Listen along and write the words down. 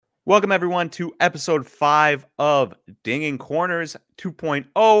Welcome, everyone, to episode 5 of Dinging Corners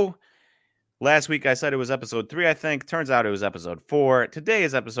 2.0. Last week, I said it was episode 3, I think. Turns out it was episode 4. Today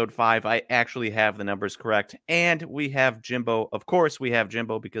is episode 5. I actually have the numbers correct. And we have Jimbo. Of course, we have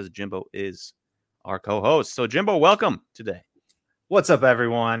Jimbo because Jimbo is our co-host. So, Jimbo, welcome today. What's up,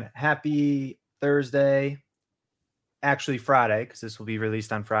 everyone? Happy Thursday. Actually, Friday, because this will be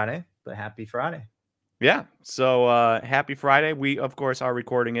released on Friday, but happy Friday. Yeah, so happy Friday. We, of course, are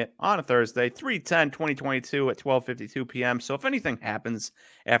recording it on a Thursday, 3/10/2022 at 12:52 p.m. So if anything happens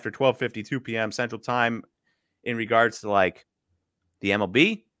after 12:52 p.m. Central Time in regards to, like, the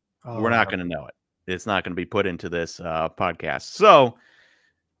MLB, we're not going to know it. It's not going to be put into this podcast. So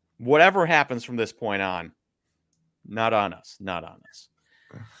whatever happens from this point on, not on us.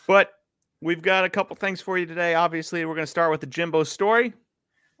 But we've got a couple things for you today. Obviously, we're going to start with the Jimbo story.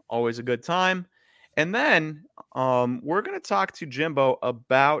 Always a good time. And then we're going to talk to Jimbo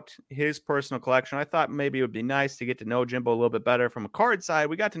about his personal collection. I thought maybe it would be nice to get to know Jimbo a little bit better from a card side.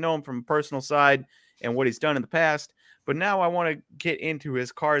 We got to know him from a personal side and what he's done in the past. But now I want to get into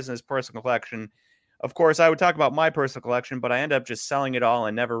his cards and his personal collection. Of course, I would talk about my personal collection, but I end up just selling it all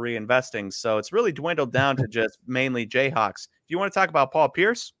and never reinvesting. So it's really dwindled down to just mainly Jayhawks. If you want to talk about Paul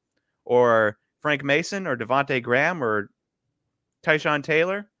Pierce or Frank Mason or Devontae Graham or Tyshawn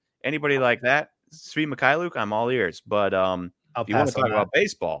Taylor, anybody like that, Svi Mikhailuk, I'm all ears. But if you want to talk about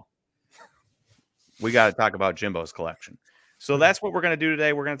baseball, we got to talk about Jimbo's collection. So that's what we're going to do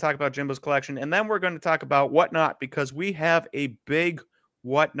today. We're going to talk about Jimbo's collection, and then we're going to talk about Whatnot because we have a big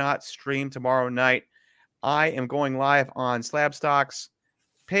Whatnot stream tomorrow night. I am going live on Slabstock's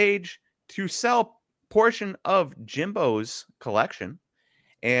page to sell portion of Jimbo's collection.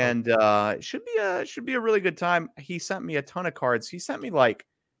 And it should be a really good time. He sent me a ton of cards. He sent me like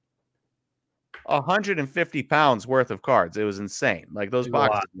 150 pounds worth of cards. It was insane. Like, those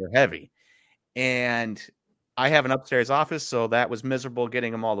boxes were heavy. And I have an upstairs office, so that was miserable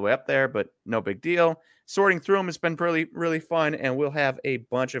getting them all the way up there, but no big deal. Sorting through them has been really, really fun, and we'll have a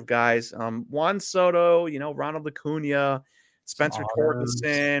bunch of guys. Juan Soto, Ronald Acuna, Spencer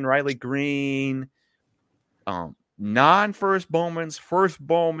Torkelson, Riley Green, non-first Bowmans, first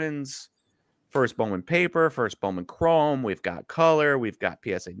Bowmans, first Bowman paper, first Bowman chrome. We've got color. We've got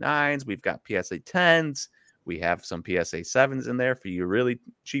PSA 9s. We've got PSA 10s. We have some PSA 7s in there for you really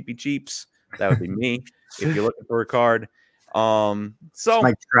cheapy cheaps. That would be me if you're looking for a card. So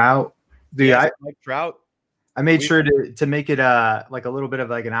Mike Trout. Dude, yeah, Mike Trout. I made sure to make it like a little bit of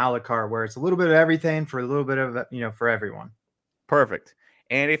like an a la carte where it's a little bit of everything for a little bit of, for everyone. Perfect.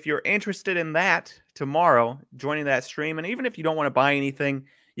 And if you're interested in that tomorrow, joining that stream, and even if you don't want to buy anything,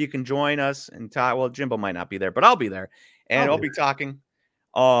 you can join us and talk. Well, Jimbo might not be there, but I'll be there, and I'll be talking.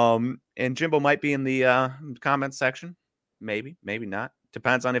 And Jimbo might be in the comments section. Maybe not.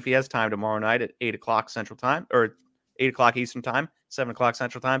 Depends on if he has time tomorrow night at 8 o'clock Central Time or 8 o'clock Eastern Time, 7 o'clock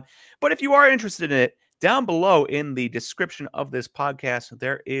Central Time. But if you are interested in it, down below in the description of this podcast,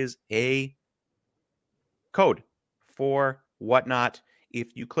 there is a code for Whatnot. If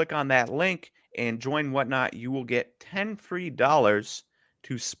you click on that link and join Whatnot, you will get $10 free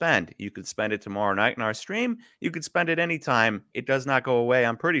to spend. You could spend it tomorrow night in our stream. You could spend it anytime. It does not go away,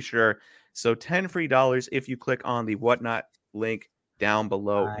 I'm pretty sure. So $10 free if you click on the Whatnot link down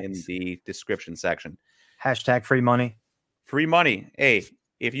below in the description section. Hashtag free money. Free money. Hey,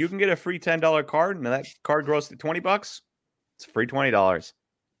 if you can get a free $10 card and that card grows to $20, it's free $20.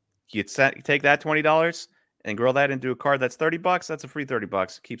 You take that $20 and grow that into a card that's $30, that's a free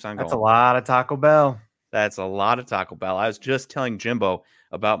 $30. Keeps on going. That's a lot of Taco Bell. That's a lot of Taco Bell. I was just telling Jimbo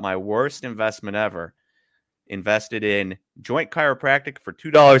about my worst investment ever. Invested in Joint Chiropractic for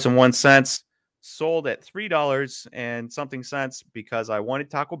 $2.01. Sold at $3 and something cents because I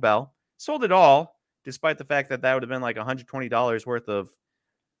wanted Taco Bell. Sold it all, despite the fact that would have been like $120 worth of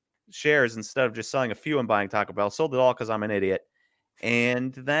shares instead of just selling a few and buying Taco Bell. Sold it all because I'm an idiot.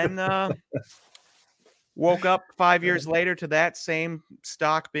 And then woke up 5 years later to that same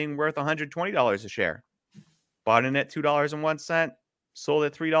stock being worth $120 a share. Bought in at $2.01, sold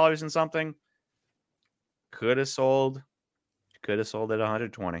at $3 and something. Could have sold at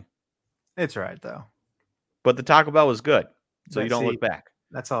 $120. It's all right though. But the Taco Bell was good, so you don't look back.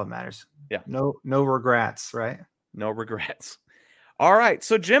 That's all that matters. Yeah. No regrets, right? No regrets. All right,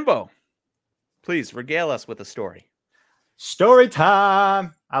 so Jimbo, please regale us with a story. Story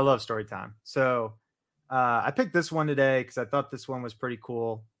time. I love story time. So I picked this one today because I thought this one was pretty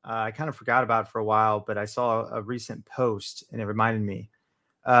cool. I kind of forgot about it for a while, but I saw a recent post and it reminded me.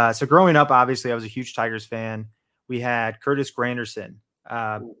 So growing up, obviously, I was a huge Tigers fan. We had Curtis Granderson.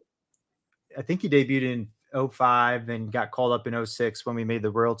 I think he debuted in '05, then got called up in '06 when we made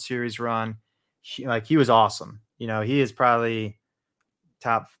the World Series run. He was awesome. He is probably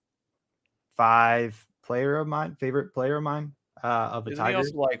top 5 favorite player of mine, of the Isn't he Tigers.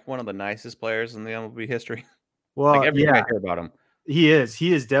 also like one of the nicest players in the MLB history? Like Well, everything I yeah, hear about him. he is.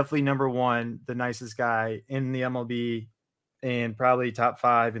 He is definitely number 1, the nicest guy in the MLB, and probably top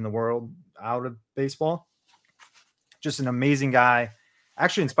 5 in the world out of baseball. Just an amazing guy.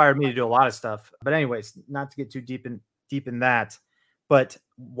 Actually inspired me to do a lot of stuff. But anyways, not to get too deep in that. But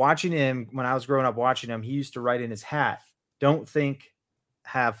watching him when I was growing up, watching him, he used to write in his hat, "Don't think,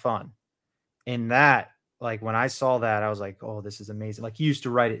 have fun." And that, like when I saw that, I was like, "Oh, this is amazing!" Like he used to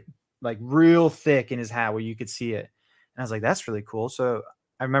write it like real thick in his hat where you could see it. And I was like, "That's really cool." So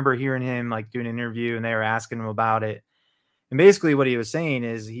I remember hearing him like do an interview, and they were asking him about it. And basically, what he was saying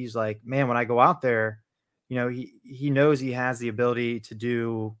is, he's like, "Man, when I go out there, he knows he has the ability to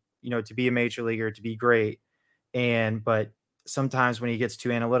do, to be a major leaguer, to be great, but sometimes when he gets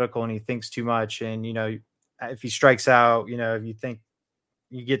too analytical and he thinks too much, and if he strikes out, if you think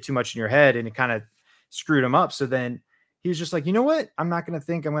you get too much in your head, and it kind of screwed him up. So then he was just like, you know what? I'm not going to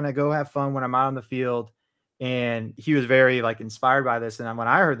think. I'm going to go have fun when I'm out on the field." And he was very like inspired by this. And when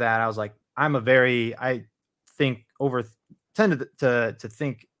I heard that, I was like, I think tend to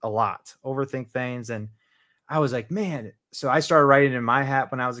think a lot, overthink things. And I was like, man. So I started writing in my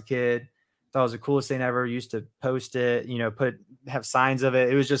hat when I was a kid. Thought it was the coolest thing ever. Used to post it, have signs of it.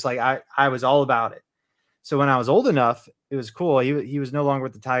 It was just like, I was all about it. So when I was old enough, it was cool. He was no longer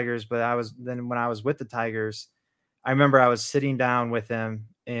with the Tigers, but when I was with the Tigers, I remember I was sitting down with him,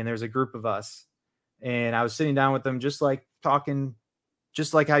 and there's a group of us, and I was sitting down with them, just like talking,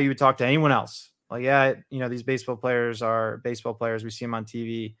 just like how you would talk to anyone else. Like, yeah, these baseball players are baseball players. We see them on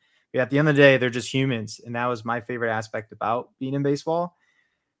TV. But at the end of the day, they're just humans. And that was my favorite aspect about being in baseball.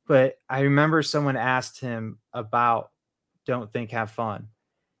 But I remember someone asked him about "Don't think, have fun."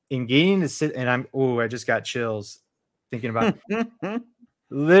 In getting to sit, and I just got chills thinking about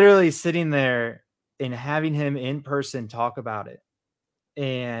literally sitting there and having him in person talk about it,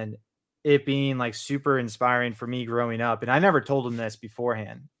 and it being like super inspiring for me growing up. And I never told him this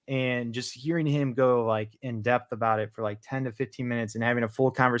beforehand. And just hearing him go like in depth about it for like 10 to 15 minutes, and having a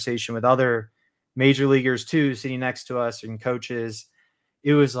full conversation with other major leaguers too, sitting next to us, and coaches,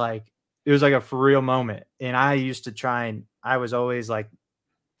 it was like a for real moment. And I used to I was always like,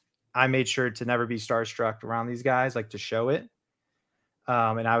 I made sure to never be starstruck around these guys, like to show it.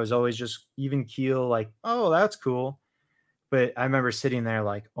 And I was always just even keel, like, "Oh, that's cool." But I remember sitting there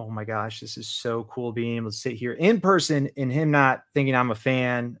like, "Oh my gosh, this is so cool being able to sit here in person," and him not thinking I'm a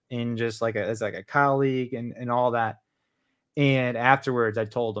fan, and just like as like a colleague, and all that. And afterwards I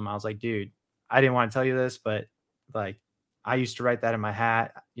told him, I was like, "Dude, I didn't want to tell you this, but like I used to write that in my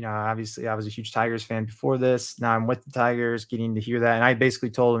hat. Obviously I was a huge Tigers fan before this. Now I'm with the Tigers, getting to hear that." And I basically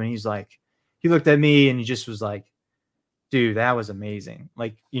told him, and he looked at me, and he just was like, "Dude, that was amazing."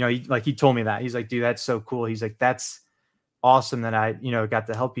 Like, he told me that. He's like, "Dude, that's so cool." He's like, "That's awesome that I, got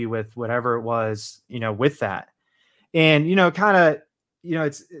to help you with whatever it was, with that." And, kind of,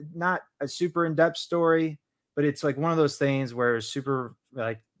 it's not a super in-depth story, but it's like one of those things where it's super,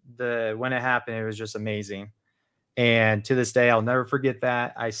 like, when it happened, it was just amazing. And to this day, I'll never forget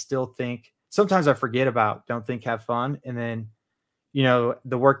that. I still think sometimes I forget about "Don't think, have fun." And then,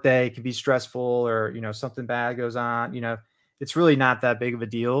 the workday can be stressful, or, something bad goes on, it's really not that big of a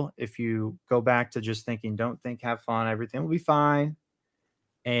deal. If you go back to just thinking, "Don't think, have fun," everything will be fine.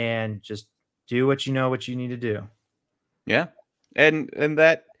 And just do what you need to do. Yeah. And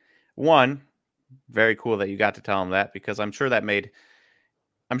that one, very cool that you got to tell him that, because I'm sure that made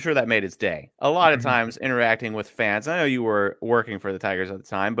his day. A lot of Mhm. times interacting with fans. I know you were working for the Tigers at the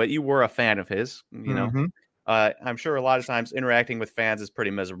time, but you were a fan of his. Mhm. I'm sure a lot of times interacting with fans is pretty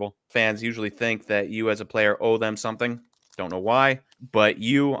miserable. Fans usually think that you as a player owe them something. Don't know why, but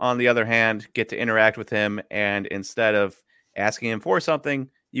you, on the other hand, get to interact with him, and instead of asking him for something,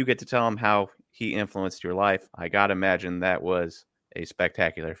 you get to tell him how he influenced your life. I gotta imagine that was a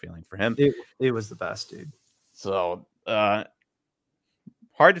spectacular feeling for him. It was the best, dude. So,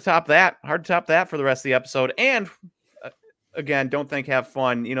 hard to top that. Hard to top that for the rest of the episode. And again, don't think, have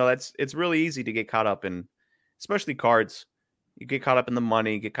fun. It's really easy to get caught up in, especially cards. You get caught up in the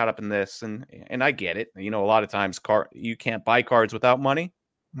money, get caught up in this, and I get it. A lot of times you can't buy cards without money.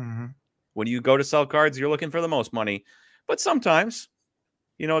 Mhm. When you go to sell cards, you're looking for the most money. But sometimes,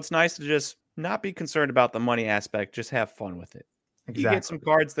 it's nice to just not be concerned about the money aspect, just have fun with it. You get some Exactly.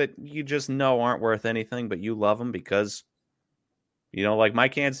 cards that you just know aren't worth anything, but you love them because, like my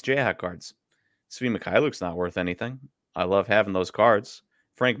Kansas Jayhawk cards. Svi Mikhailuk's not worth anything. I love having those cards.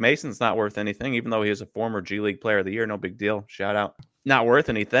 Frank Mason's not worth anything, even though he was a former G League Player of the Year. No big deal. Shout out. Not worth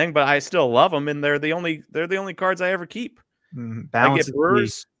anything, but I still love them, and they're the only cards I ever keep. I Balance get is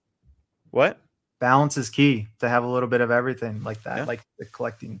Brewers. key. What? Balance is key to have a little bit of everything like that, like the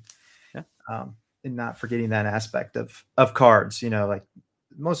collecting, and not forgetting that aspect of cards. Like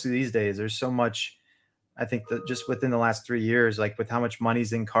most of these days, there's so much. I think that just within the last 3 years, like with how much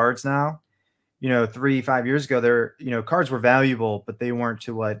money's in cards now, 3-5 years ago, cards were valuable, but they weren't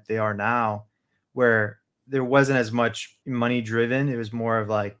to what they are now, where there wasn't as much money driven. It was more of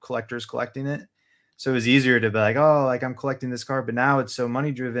like collectors collecting it. So it was easier to be like, oh, like I'm collecting this card, but now it's so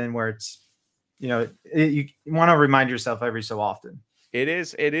money driven where it's, you want to remind yourself every so often. It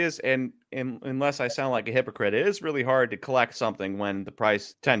is. And unless I sound like a hypocrite, it is really hard to collect something when the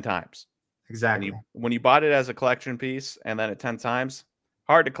price 10 times. Exactly. When you bought it as a collection piece and then at 10 times,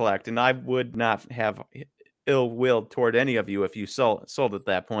 hard to collect. And I would not have ill will toward any of you if you sold at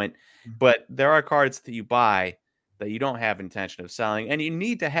that point. But there are cards that you buy that you don't have intention of selling, and you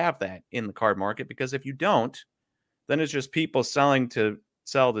need to have that in the card market, because if you don't, then it's just people selling to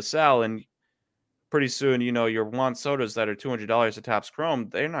sell, and pretty soon, your Juan Sotos that are $200 at Topps Chrome,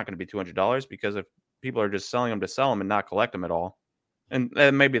 they're not going to be $200 because if people are just selling them to sell them and not collect them at all. And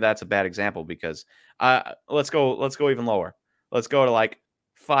maybe that's a bad example, because let's go even lower. Let's go to like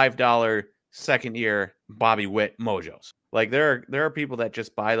 $5 second year Bobby Witt Mojos. Like there are people that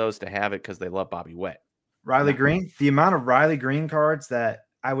just buy those to have it because they love Bobby Witt. Riley Green, the amount of Riley Green cards that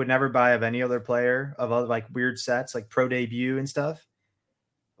I would never buy of any other player, of other like weird sets like pro debut and stuff.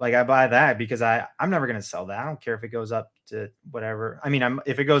 Like I buy that because I'm never going to sell that. I don't care if it goes up to whatever. I mean,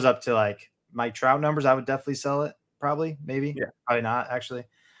 if it goes up to like Mike Trout numbers, I would definitely sell it. Probably, maybe, probably not actually.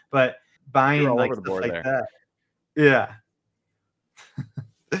 But buying like stuff like that, yeah.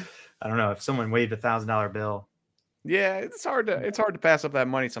 I don't know if someone waved $1,000 bill. Yeah, it's hard to pass up that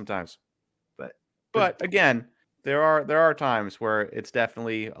money sometimes. But again, there are times where it's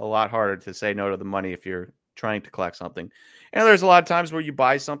definitely a lot harder to say no to the money if you're trying to collect something. And there's a lot of times where you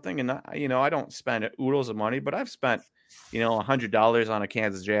buy something and I don't spend oodles of money, but I've spent $100 on a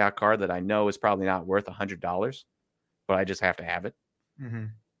Kansas Jayhawk card that I know is probably not worth $100, but I just have to have it. Mm-hmm.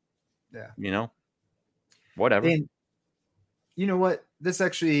 Yeah. Whatever. And you know what? This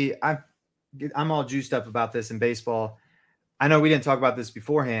actually, I'm all juiced up about this in baseball. I know we didn't talk about this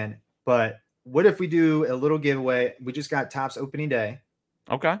beforehand, but what if we do a little giveaway? We just got Topps opening day.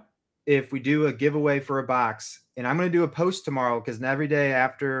 Okay. If we do a giveaway for a box, and I'm going to do a post tomorrow, because every day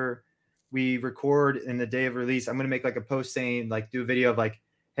after we record in the day of release, I'm going to make like a post saying, like, do a video of like,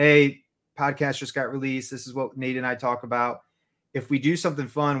 hey, podcast just got released. This is what Nate and I talk about. If we do something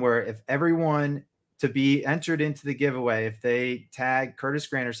fun where if everyone to be entered into the giveaway, if they tag Curtis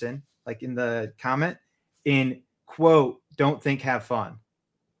Granderson, like in the comment, in quote, don't think, have fun.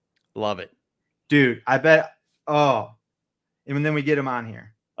 Love it. Dude, I bet. Oh, and then we get him on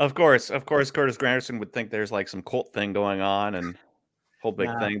here. Of course, Curtis Granderson would think there's like some cult thing going on and whole big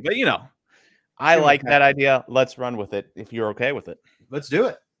thing. But I like that idea. Let's run with it if you're okay with it. Let's do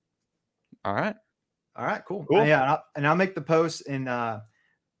it. All right, cool. Yeah, I'll make the post and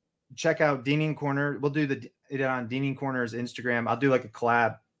check out Deaning Corner. We'll do it on Deaning Corner's Instagram. I'll do like a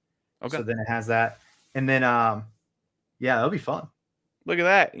collab. Okay. So then it has that. And then that'll be fun. Look at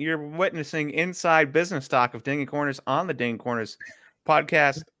that. You're witnessing inside business talk of Deaning Corners on the Deaning Corners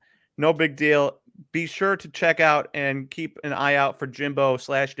podcast. No big deal. Be sure to check out and keep an eye out for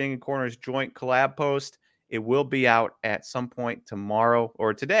Jimbo/Deaning Corners joint collab post. It will be out at some point tomorrow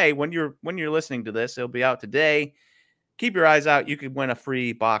or today. When you're listening to this, it'll be out today. Keep your eyes out. You could win a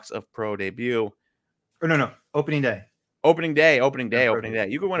free box of Pro Debut. Or no, opening day. Opening day.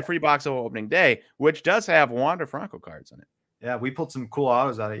 You could win a free box of opening day, which does have Wander Franco cards in it. Yeah, we pulled some cool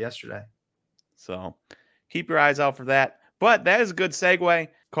autos out of it yesterday. So keep your eyes out for that. But that is a good segue.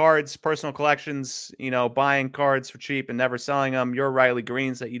 Cards, personal collections, buying cards for cheap and never selling them. Your Riley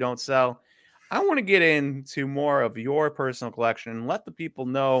Greens that you don't sell. I want to get into more of your personal collection and let the people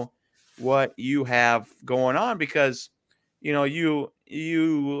know what you have going on, because, you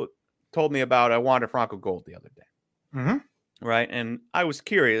told me about a Wander Franco Gold the other day. Mm-hmm. Right. And I was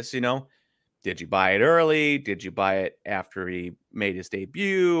curious, did you buy it early? Did you buy it after he made his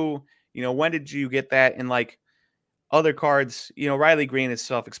debut? When did you get that? And like other cards, Riley Green is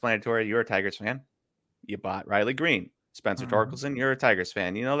self-explanatory. You're a Tigers fan. You bought Riley Green. Spencer Torkelson, you're a Tigers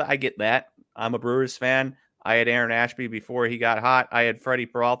fan. I get that. I'm a Brewers fan. I had Aaron Ashby before he got hot. I had Freddie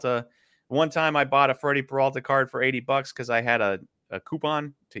Peralta. One time I bought a Freddie Peralta card for $80 because I had a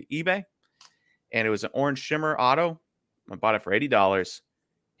coupon to eBay, and it was an orange shimmer auto. I bought it for $80.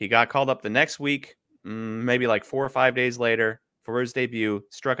 He got called up the next week, maybe like 4 or 5 days later. for his debut,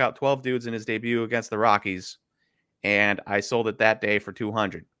 struck out 12 dudes in his debut against the Rockies, and I sold it that day for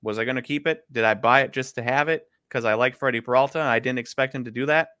 200. Was I going to keep it? Did I buy it just to have it because I like Freddie Peralta and I didn't expect him to do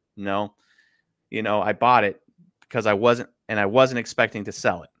that? No. I bought it because I wasn't expecting to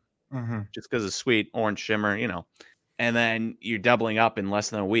sell it just because of sweet orange shimmer, and then you're doubling up in less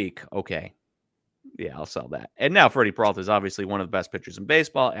than a week. Okay. Yeah, I'll sell that. And now Freddie Peralta is obviously one of the best pitchers in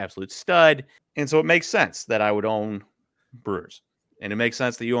baseball, absolute stud. And so it makes sense that I would own Brewers. And it makes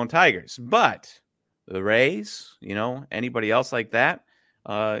sense that you own Tigers. But the Rays, anybody else like that,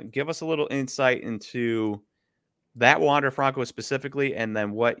 give us a little insight into that Wander Franco specifically, and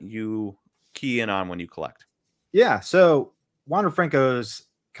then what you key in on when you collect. Yeah, so Wander Franco's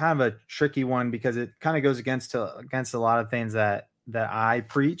kind of a tricky one because it kind of goes against a lot of things that I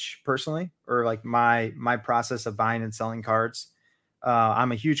preach personally, or like my process of buying and selling cards.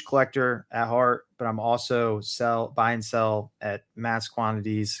 I'm a huge collector at heart, but I'm also buy and sell at mass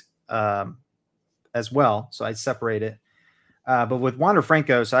quantities as well. So I separate it. But with Wander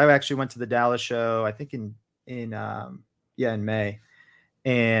Franco, so I actually went to the Dallas show, I think in May,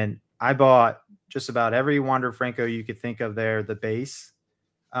 and I bought just about every Wander Franco you could think of there, the base.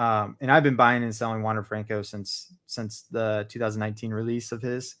 And I've been buying and selling Wander Franco since the 2019 release of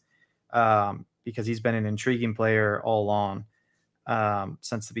his, because he's been an intriguing player all along,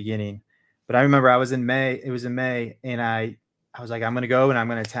 since the beginning. But I remember it was in May, and I was like, I'm going to go and I'm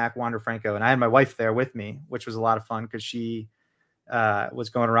going to attack Wander Franco. And I had my wife there with me, which was a lot of fun because she was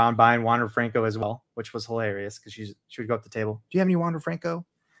going around buying Wander Franco as well, which was hilarious because she would go up to the table. Do you have any Wander Franco?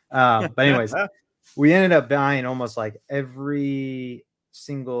 But anyways, we ended up buying almost like every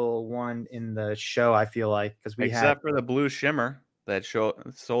single one in the show, I feel like, because except for the blue shimmer that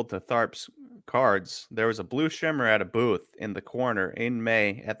sold to Tharp's cards. There was a blue shimmer at a booth in the corner in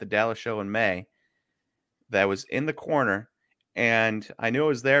May at the Dallas show in May that was in the corner, and I knew it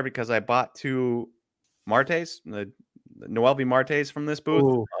was there because I bought two Martes, the Noelvi Martes from this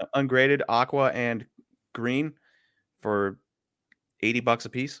booth, ungraded aqua and green for $80 a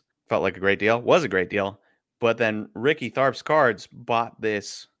piece. Felt like a great deal. Was a great deal. But then Ricky Tharp's cards bought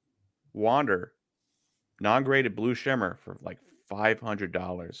this Wander non-graded blue shimmer for like $500,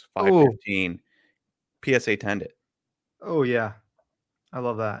 $515. PSA 10'd it. Oh yeah, I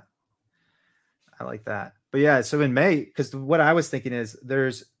love that. I like that. But yeah, so in May, because what I was thinking is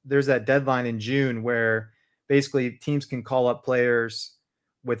there's that deadline in June where basically teams can call up players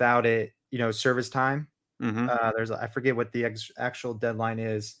without it, service time. I forget what the actual deadline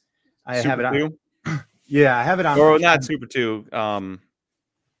is. I have it on. Yeah, I have it on. Or not Super 2. Well,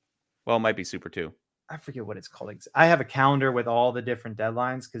 it might be Super 2. I forget what it's called. I have a calendar with all the different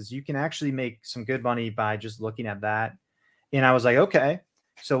deadlines because you can actually make some good money by just looking at that. And I was like, okay,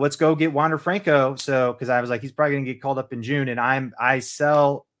 so let's go get Wander Franco. So, because I was like, he's probably going to get called up in June, and I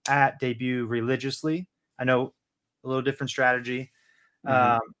sell at debut religiously. I know a little different strategy,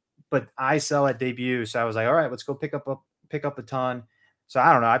 but I sell at debut. So I was like, all right, let's go pick up a ton. So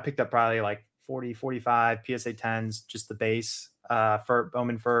I don't know. I picked up probably like 40, 45 PSA 10s, just the base for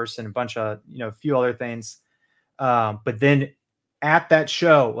Bowman first and a bunch of, a few other things. But then at that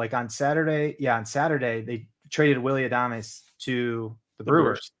show, like on Saturday, they traded Willy Adames to the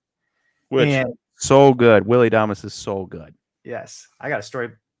Brewers. Which so good. Willy Adames is so good. Yes. I got a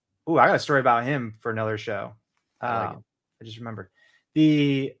story. Ooh, I got a story about him for another show. I just remembered.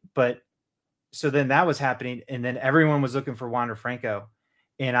 So then that was happening, and then everyone was looking for Wander Franco.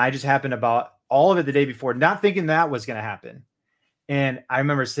 And I just happened about all of it the day before, not thinking that was going to happen. And I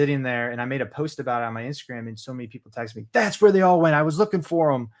remember sitting there, and I made a post about it on my Instagram, and so many people texted me, that's where they all went. I was looking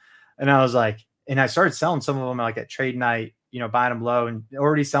for them. And I was like, and I started selling some of them like at trade night, buying them low and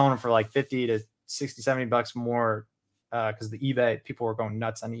already selling them for like 50 to 60, 70 bucks more because the eBay, people were going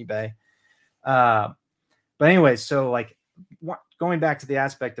nuts on eBay. But anyway, so like going back to the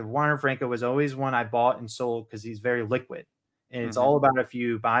aspect of Wander Franco was always one I bought and sold because he's very liquid. And it's all about if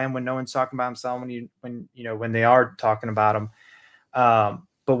you buy him when no one's talking about him, sell him when they are talking about him.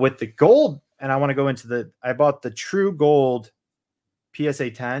 But with the gold, and I want to go into I bought the true gold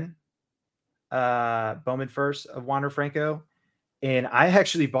PSA 10 Bowman first of Wander Franco. And I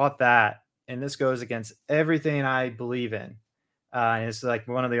actually bought that. And this goes against everything I believe in. And it's like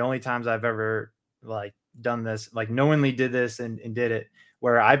one of the only times I've ever like done this, like knowingly did this and did it,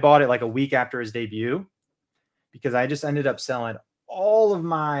 where I bought it like a week after his debut. Because I just ended up selling all of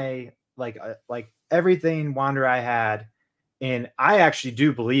my like everything Wander I had, and I actually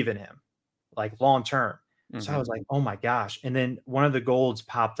do believe in him, like long term. So I was like, oh my gosh! And then one of the golds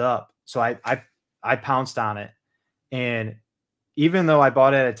popped up, so I pounced on it, and even though I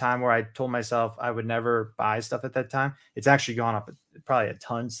bought it at a time where I told myself I would never buy stuff at that time, it's actually gone up probably a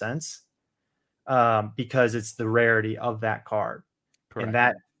ton since, because it's the rarity of that card. Correct. And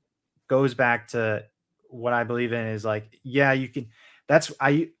that goes back to what I believe in is like, yeah, you can, that's,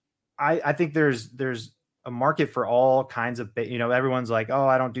 I think there's a market for all kinds of, everyone's like, oh,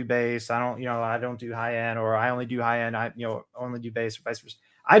 I don't do base. I don't do high end, or I only do high end. I only do base, or vice versa.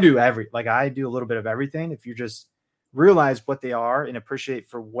 I do I do a little bit of everything. If you just realize what they are and appreciate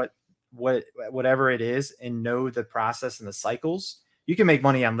for whatever it is and know the process and the cycles, you can make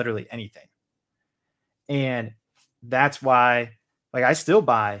money on literally anything. And that's why, like, I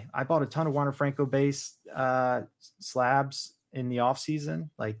bought a ton of Wander Franco base slabs in the off season.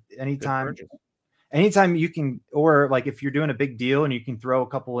 Like anytime you can, or like if you're doing a big deal and you can throw a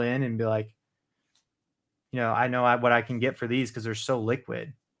couple in and be like, I know what I can get for these because they're so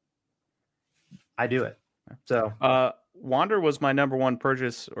liquid. I do it. So Wander was my number one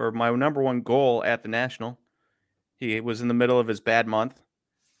purchase, or my number one goal at the National. He was in the middle of his bad month.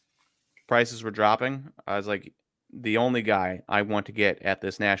 Prices were dropping. I was like, the only guy I want to get at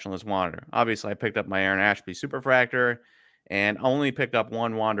this National is Wander. Obviously, I picked up my Aaron Ashby Superfractor and only picked up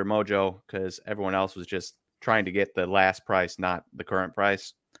one Wander Mojo because everyone else was just trying to get the last price, not the current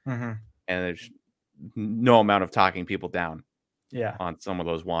price. Mm-hmm. And there's no amount of talking people down on some of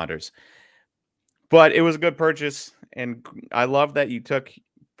those Wanders. But it was a good purchase, and I love that you took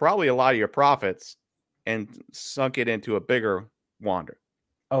probably a lot of your profits and sunk it into a bigger Wander.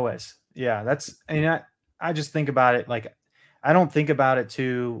 Always. Yeah, I just think about it like, I don't think about it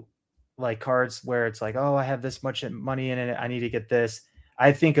too like cards where it's like, oh, I have this much money in it, I need to get this.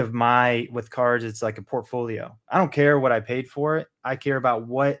 I think of with cards, it's like a portfolio. I don't care what I paid for it. I care about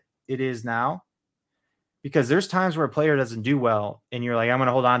what it is now, because there's times where a player doesn't do well and you're like, I'm going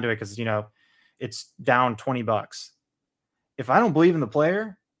to hold on to it because, it's down $20. If I don't believe in the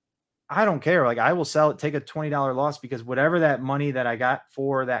player, I don't care. Like, I will sell it, take a $20 loss, because whatever that money that I got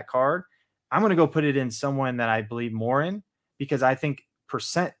for that card, I'm going to go put it in someone that I believe more in, because I think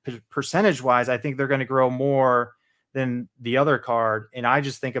percentage wise, I think they're going to grow more than the other card. And I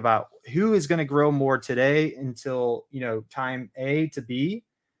just think about who is going to grow more today until, time A to B,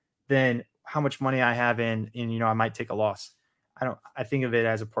 than how much money I have in, and, I might take a loss. I think of it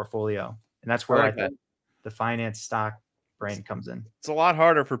as a portfolio, and that's where I think the finance stock brain comes in. It's a lot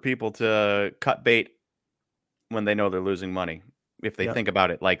harder for people to cut bait when they know they're losing money, if they think about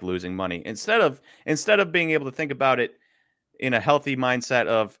it like losing money, instead of being able to think about it in a healthy mindset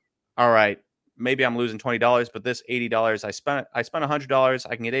of, all right, maybe I'm losing $20, but this $80 I spent $100,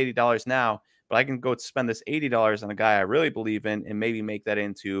 I can get $80 now, but I can go spend this $80 on a guy I really believe in and maybe make that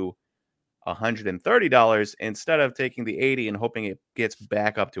into $130 instead of taking the 80 and hoping it gets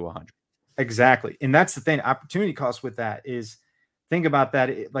back up to 100. Exactly. And that's the thing. Opportunity cost with that is, think about that.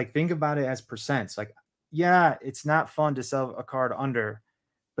 Think about it as percents. Like, yeah, it's not fun to sell a card under,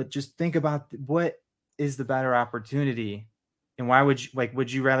 but just think about what is the better opportunity. And why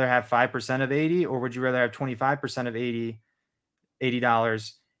would you rather have 5% of 80, or would you rather have 25% of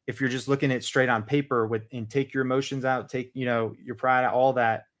 $80 if you're just looking at straight on paper and take your emotions out, take, your pride out, all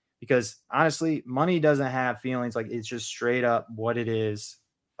that, because honestly, money doesn't have feelings. Like, it's just straight up what it is.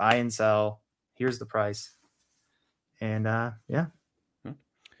 Buy and sell. Here's the price. And yeah.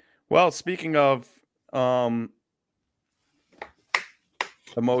 Well, speaking of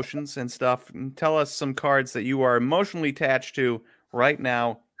emotions and stuff, tell us some cards that you are emotionally attached to right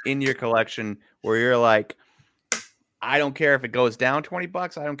now in your collection, where you're like, I don't care if it goes down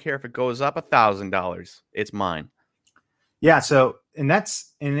 $20. I don't care if it goes up $1,000. It's mine. Yeah. So,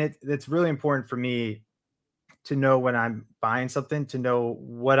 it's really important for me to know when I'm buying something, to know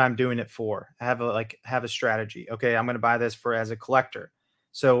what I'm doing it for. I have a strategy. Okay, I'm going to buy this as a collector.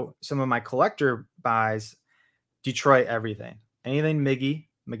 So some of my collector buys, Detroit everything, anything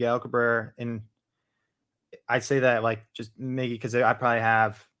Miguel Cabrera, and I say that like just Miggy because I probably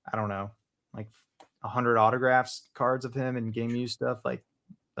have, I don't know, like 100 autographs, cards of him, and game use stuff, like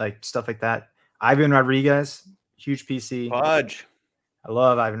stuff like that. Ivan Rodriguez, huge PC. Pudge. I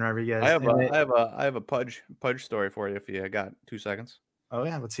love Ivan Rodriguez. I have a Pudge story for you if you got 2 seconds. Oh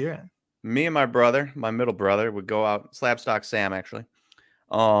yeah, let's hear it. Me and my brother, my middle brother, would go out, Slabstock Sam actually.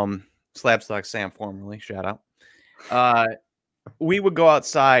 Slabstock Sam formerly, shout out. We would go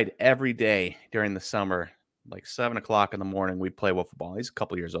outside every day during the summer, like 7 o'clock in the morning. We'd play wiffle ball. He's a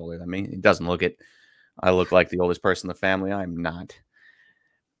couple years older than me. He doesn't look it. I look like the oldest person in the family. I'm not.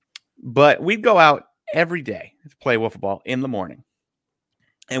 But we'd go out every day to play wiffle ball in the morning.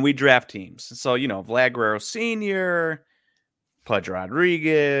 And we draft teams. So, Vlad Guerrero Sr., Pudge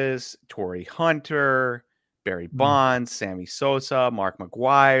Rodriguez, Torrey Hunter, Barry Bonds, Sammy Sosa, Mark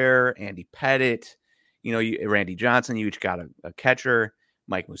McGwire, Andy Pettit, Randy Johnson. You each got a catcher,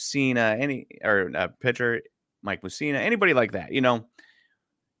 Mike Mussina, a pitcher, Mike Mussina, anybody like that,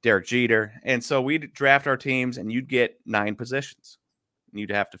 Derek Jeter. And so we'd draft our teams and you'd get 9 positions. You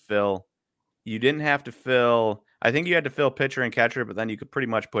didn't have to fill, I think you had to fill pitcher and catcher, but then you could pretty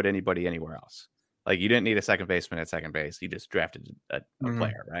much put anybody anywhere else. Like you didn't need a second baseman at second base. You just drafted a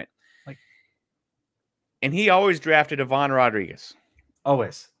player, right? And he always drafted Ivan Rodriguez.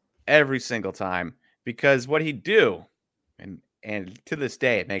 Always. Every single time. Because what he'd do, and to this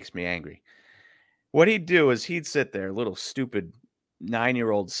day it makes me angry, what he'd do is he'd sit there, little stupid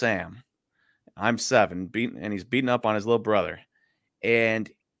 9-year-old Sam. I'm 7, and he's beating up on his little brother. And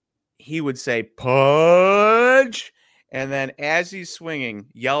he would say, "Pudge!" And then as he's swinging,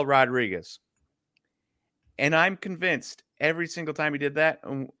 yell Rodriguez. And I'm convinced every single time he did that,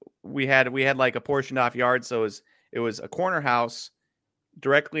 we had like a portioned off yard, so it was a corner house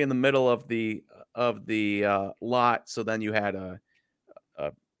directly in the middle of the lot. So then you had a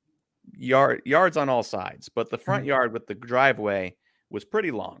yards on all sides, but the front yard with the driveway was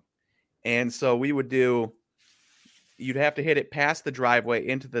pretty long, and so you'd have to hit it past the driveway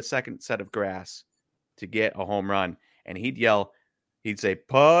into the second set of grass to get a home run, and he'd say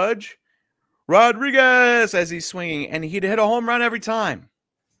Pudge Rodriguez as he's swinging, and he'd hit a home run every time.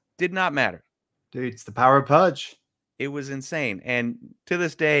 Did not matter. Dude, it's the power of Pudge. It was insane. And to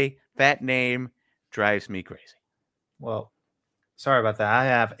this day, that name drives me crazy. Well, sorry about that. I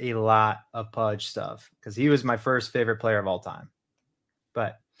have a lot of Pudge stuff because he was my first favorite player of all time.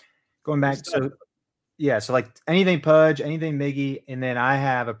 But going back, so like anything Pudge, anything Miggy, and then I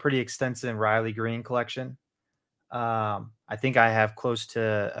have a pretty extensive Riley Green collection. I think I have close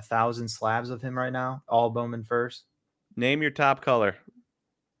to 1,000 slabs of him right now, all Bowman first. Name your top color.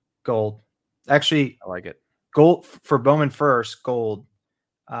 Gold. Actually, I like it. Gold for Bowman first, gold.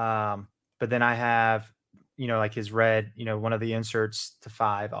 But then I have, like his red, one of the inserts to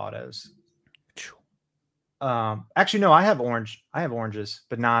 5 autos. Actually, no, I have orange. I have oranges,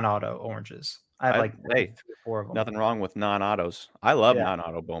 but non-auto oranges. I have 3 or 4 of them. Nothing wrong with non-autos. I love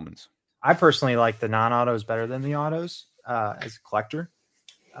non-auto Bowmans. I personally like the non-autos better than the autos as a collector,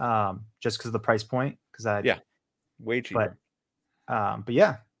 just because of the price point. Way cheaper. But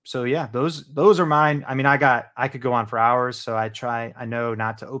yeah. So yeah, those are mine. I mean, I could go on for hours. So I know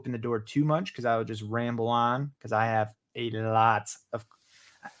not to open the door too much because I would just ramble on because I have a lot of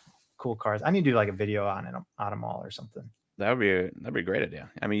cool cards. I need to do like a video on them all or something. That'd be a great idea.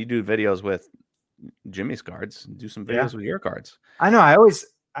 I mean, you do videos with Jimmy's cards, do some videos with your cards. I know.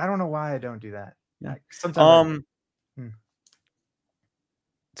 I don't know why I don't do that. Yeah. Sometimes.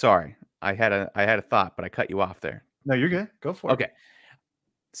 Sorry, I had a thought, but I cut you off there. No, you're good. Go for it. Okay.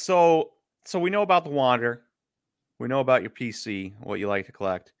 So we know about the Wander. We know about your PC, what you like to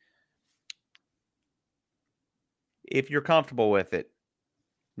collect. If you're comfortable with it,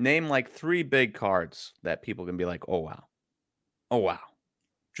 name like 3 big cards that people can be like, oh wow.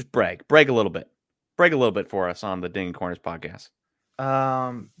 Just brag a little bit for us on the Dinging Corners podcast.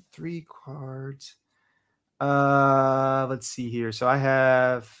 3 cards. Let's see here. So I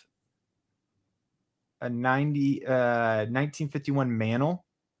have a 1951 Mantle.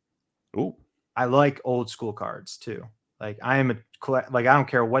 Ooh. I like old school cards too. Like I don't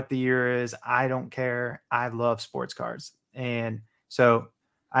care what the year is. I don't care. I love sports cards. And so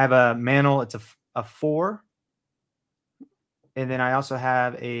I have a Mantle. It's a 4. And then I also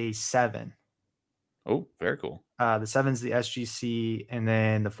have a 7. Oh, very cool. The 7's the SGC, and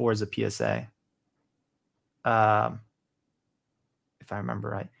then the 4 is the PSA. If I remember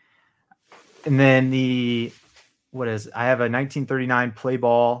right. And then I have a 1939 play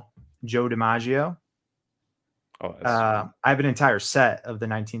ball Joe DiMaggio. Oh, I have an entire set of the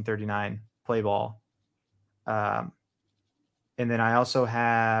 1939 play ball. And then I also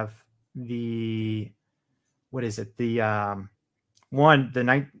have the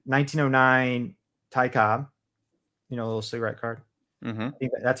 1909 Ty Cobb, a little cigarette card. Mm-hmm. I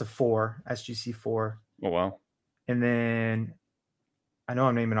think that's a 4, SGC 4. Oh, wow. And then I know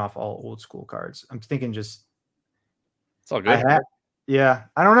I'm naming off all old school cards. I'm thinking just. It's all good. I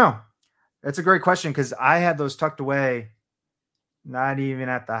don't know. That's a great question because I had those tucked away, not even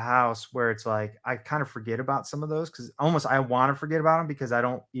at the house, where it's like I kind of forget about some of those because I want to forget about them because I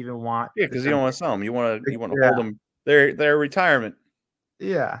don't even want. Yeah, because you don't want to sell them. You want to hold them. They're retirement.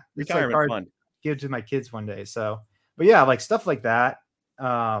 Yeah, retirement like fund. Give to my kids one day. So, but yeah, like stuff like that.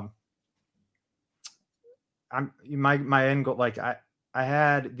 My end goal. Like I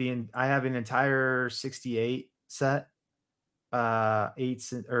have an entire 68 set.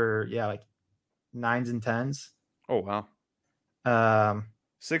 8s or like 9s and 10s. Oh wow.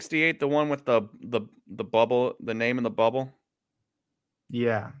 68, the one with the bubble, the name in the bubble.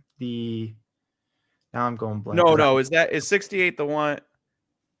 Yeah. Now I'm going blank. No. Is 68 the one?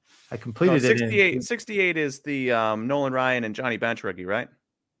 I completed 68, it. 68 is the Nolan Ryan and Johnny Bench rookie, right?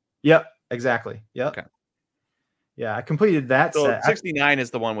 Yep, exactly. Yep. Okay. Yeah, I completed that set. 69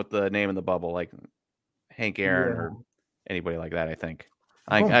 is the one with the name in the bubble, like Hank Aaron or anybody like that, I think.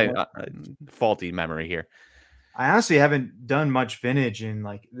 I faulty memory here. I honestly haven't done much vintage, and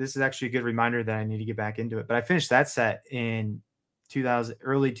like this is actually a good reminder that I need to get back into it. But I finished that set in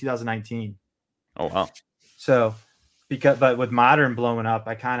early 2019. Oh wow! So but with modern blowing up,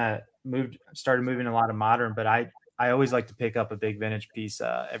 I kind of started moving a lot of modern. But I always like to pick up a big vintage piece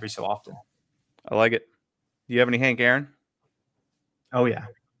every so often. I like it. Do you have any Hank Aaron? Oh yeah,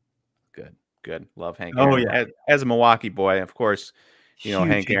 good. Love Hank Aaron. Oh yeah, as a Milwaukee boy, of course,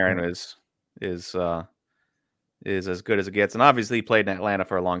 Hank Aaron is as good as it gets. And obviously he played in Atlanta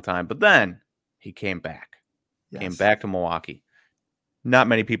for a long time, but then he came back. Yes. Came back to Milwaukee. Not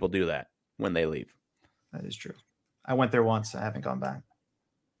many people do that when they leave. That is true. I went there once. I haven't gone back.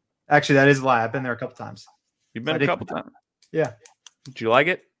 Actually, that is a lie. I've been there a couple times. You've been a couple times? Yeah. Did you like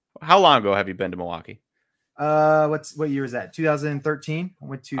it? How long ago have you been to Milwaukee? What year was that? 2013. I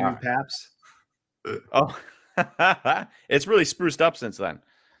went to Paps. Oh, it's really spruced up since then.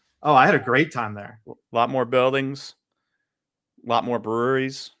 Oh, I had a great time there. A lot more buildings, a lot more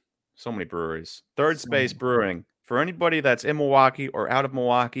breweries, so many breweries. Third Space Brewing. For anybody that's in Milwaukee or out of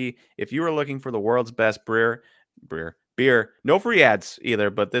Milwaukee, if you are looking for the world's best beer, no free ads either,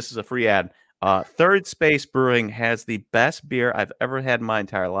 but this is a free ad. Third Space Brewing has the best beer I've ever had in my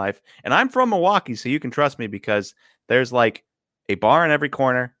entire life. And I'm from Milwaukee, so you can trust me because there's like a bar in every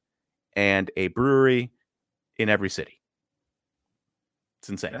corner and a brewery in every city. It's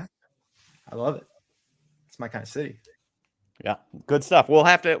insane. Yeah. I love it. It's my kind of city. Yeah, good stuff. We'll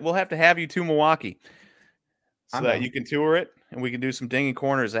have to have you to Milwaukee so that you can tour it and we can do some dinging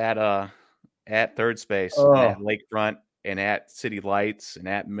corners at Third Space, and at Lakefront, and at City Lights, and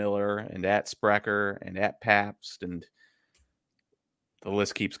at Miller, and at Sprecher, and at Pabst, and the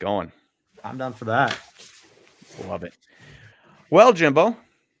list keeps going. I'm down for that. Love it. Well, Jimbo,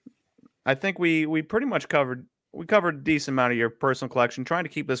 I think we pretty much covered a decent amount of your personal collection, trying to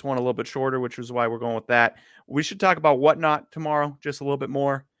keep this one a little bit shorter, which is why we're going with that. We should talk about Whatnot tomorrow just a little bit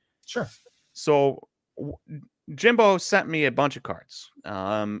more. Sure. So Jimbo sent me a bunch of cards.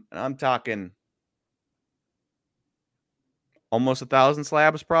 I'm talking almost 1,000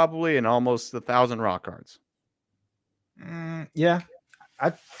 slabs probably, and almost 1,000 raw cards. Yeah.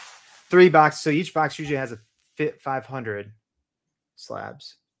 3 boxes. So each box usually has a fit 500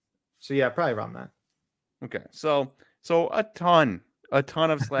 slabs. So yeah, probably around that. Okay, so a ton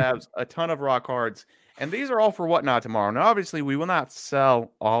of slabs, a ton of raw cards, and these are all for Whatnot tomorrow. Now, obviously, we will not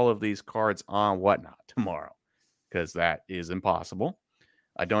sell all of these cards on Whatnot tomorrow because that is impossible.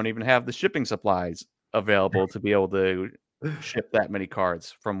 I don't even have the shipping supplies available to be able to ship that many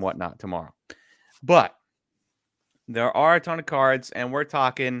cards from Whatnot tomorrow. But there are a ton of cards, and we're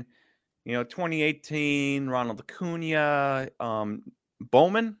talking, 2018 Ronald Acuna,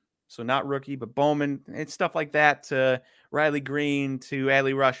 Bowman. So not rookie, but Bowman, and stuff like that, to Riley Green, to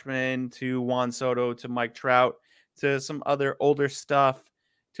Adley Rutschman, to Juan Soto, to Mike Trout, to some other older stuff,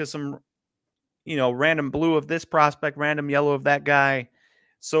 to some, random blue of this prospect, random yellow of that guy.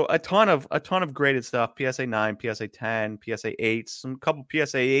 So a ton of graded stuff. PSA 9, PSA 10, PSA 8, some couple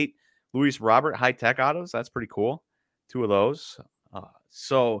PSA 8, Luis Robert high-tech autos. That's pretty cool. 2 of those.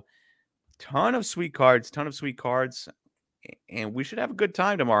 So ton of sweet cards. And we should have a good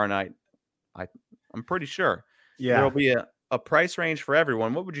time tomorrow night. I'm pretty sure. Yeah. There'll be a price range for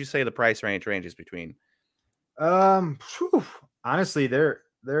everyone. What would you say the price ranges between? Honestly,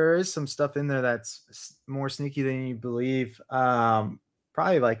 there is some stuff in there that's more sneaky than you believe.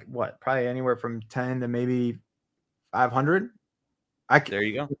 Probably like what? Probably anywhere from 10 to maybe 500. There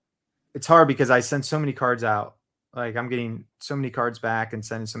you go. It's hard because I send so many cards out. Like I'm getting so many cards back and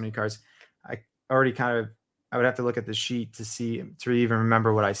sending so many cards. I would have to look at the sheet to even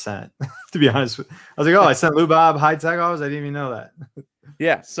remember what I sent. To be honest, I was like, I sent Lou Bob high-tech autos. I didn't even know that.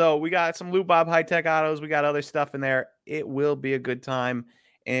 Yeah, so we got some Lou Bob high-tech autos. We got other stuff in there. It will be a good time,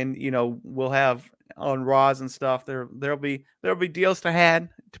 and we'll have on Raws and stuff. There'll be deals to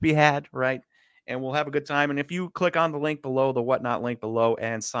be had, right? And we'll have a good time. And if you click on the link below, the Whatnot link below,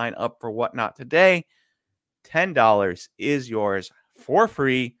 and sign up for Whatnot today, $10 is yours for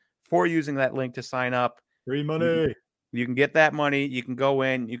free for using that link to sign up. Free money. You can get that money. You can go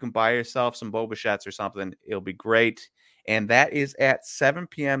in. You can buy yourself some Boba Fetts or something. It'll be great. And that is at 7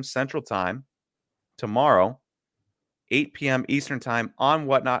 p.m. Central Time. tomorrow, 8 p.m. Eastern time on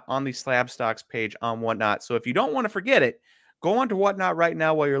Whatnot, on the Slab Stocks page on Whatnot. So if you don't want to forget it, go on to Whatnot right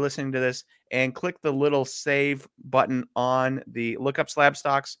now while you're listening to this and click the little save button on the look up Slab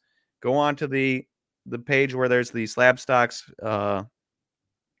Stocks. Go on to the page where there's the Slab Stocks. What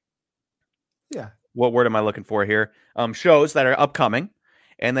word am I looking for here? Shows that are upcoming.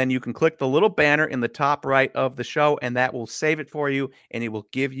 And then you can click the little banner in the top right of the show, and that will save it for you, and it will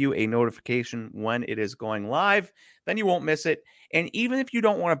give you a notification when it is going live. Then you won't miss it. And even if you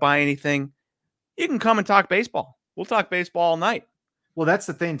don't want to buy anything, you can come and talk baseball. We'll talk baseball all night. Well, that's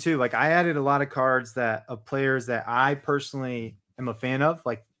the thing, too. Like, I added a lot of cards of players that I personally am a fan of,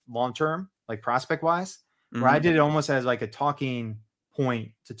 like long-term, like prospect-wise, where I did it almost as like a talking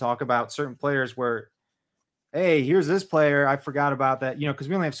point to talk about certain players where, hey, here's this player. I forgot about that, because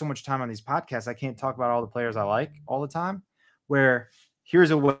we only have so much time on these podcasts. I can't talk about all the players I like all the time, where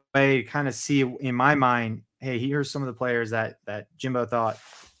here's a way to kind of see in my mind, hey, here's some of the players that Jimbo thought,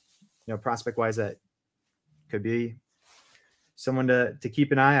 prospect wise, that could be someone to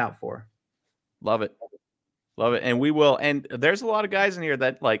keep an eye out for. Love it. Love it. And we will. And there's a lot of guys in here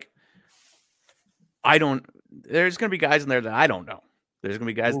that there's going to be guys in there that I don't know. There's going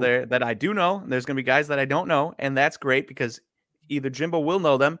to be guys there that I do know, and there's going to be guys that I don't know, and that's great because either Jimbo will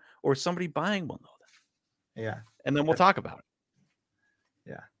know them or somebody buying will know them. Yeah. And then we'll talk about it.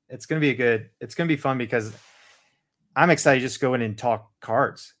 Yeah. It's going to be fun because I'm excited to just go in and talk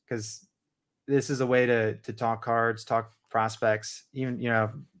cards because this is a way to talk cards, talk prospects, even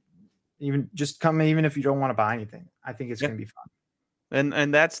just come, even if you don't want to buy anything. I think it's going to be fun.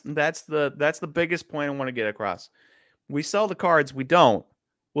 And that's the biggest point I want to get across. We sell the cards, we don't.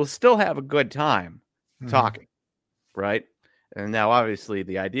 We'll still have a good time talking, right? And now, obviously,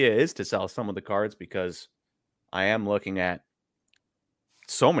 the idea is to sell some of the cards because I am looking at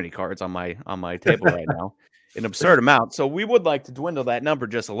so many cards on my table right now, an absurd amount. So we would like to dwindle that number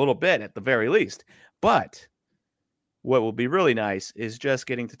just a little bit at the very least. But what will be really nice is just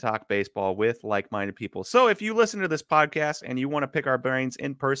getting to talk baseball with like-minded people. So if you listen to this podcast and you want to pick our brains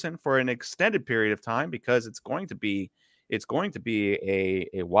in person for an extended period of time, because it's going to be a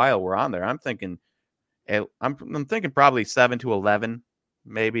while we're on there. I'm thinking probably 7 to 11,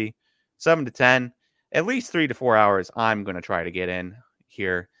 maybe 7 to 10, at least 3 to 4 hours. I'm going to try to get in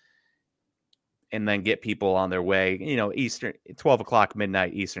here and then get people on their way. Eastern 12 o'clock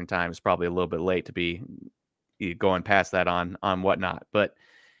midnight Eastern time is probably a little bit late to be going past that on Whatnot. But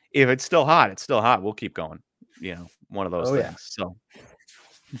if it's still hot, it's still hot. We'll keep going. One of those things. Yeah. So,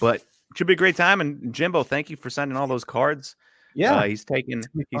 but it should be a great time. And Jimbo, thank you for sending all those cards. Yeah, he's taking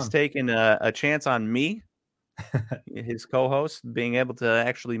a chance on me, his co-host, being able to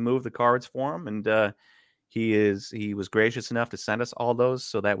actually move the cards for him, and he was gracious enough to send us all those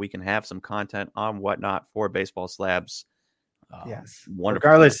so that we can have some content on Whatnot for Baseball Slabs. Yes. Wonderful.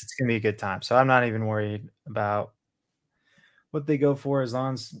 Regardless, it's gonna be a good time. So I'm not even worried about what they go for as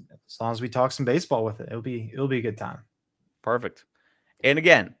long as we talk some baseball with it. It'll be a good time. Perfect. And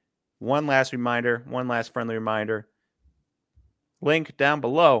again, one last friendly reminder. Link down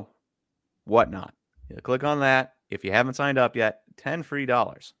below, Whatnot. Click on that. If you haven't signed up yet, $10 free.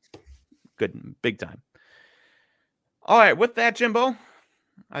 Good, big time. All right, with that, Jimbo,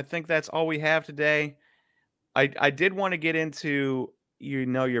 I think that's all we have today. I did want to get into,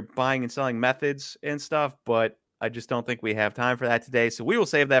 your buying and selling methods and stuff, but I just don't think we have time for that today. So we will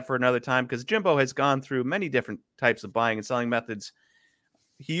save that for another time because Jimbo has gone through many different types of buying and selling methods.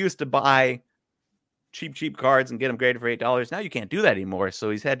 He used to buy cheap cards and get them graded for $8. Now you can't do that anymore. So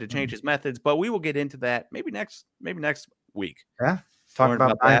he's had to change his methods, but we will get into that maybe next week. Yeah. Talk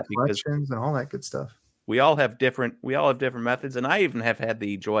about buying collections and all that good stuff. We all have different methods. And I even have had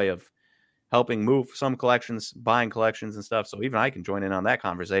the joy of helping move some collections, buying collections and stuff. So even I can join in on that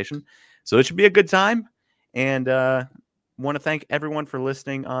conversation. So it should be a good time. And want to thank everyone for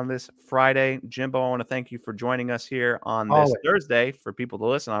listening on this Friday. Jimbo, I want to thank you for joining us here on this Thursday for people to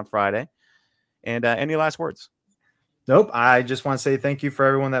listen on Friday. And any last words? Nope. I just want to say thank you for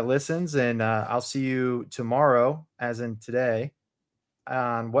everyone that listens. And I'll see you tomorrow, as in today,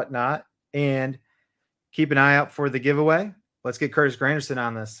 on Whatnot. And keep an eye out for the giveaway. Let's get Curtis Granderson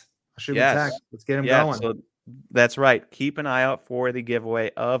on this. Let's get him going. So that's right. Keep an eye out for the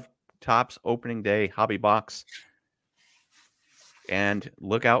giveaway of Topps opening day hobby box. And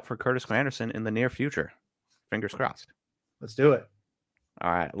look out for Curtis Granderson in the near future. Fingers crossed. Let's do it.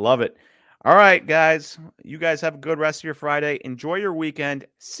 All right. Love it. All right, guys. You guys have a good rest of your Friday. Enjoy your weekend.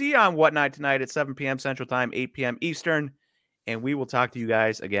 See you on Whatnot tonight at 7 p.m. Central Time, 8 p.m. Eastern. And we will talk to you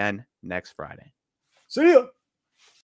guys again next Friday. See ya.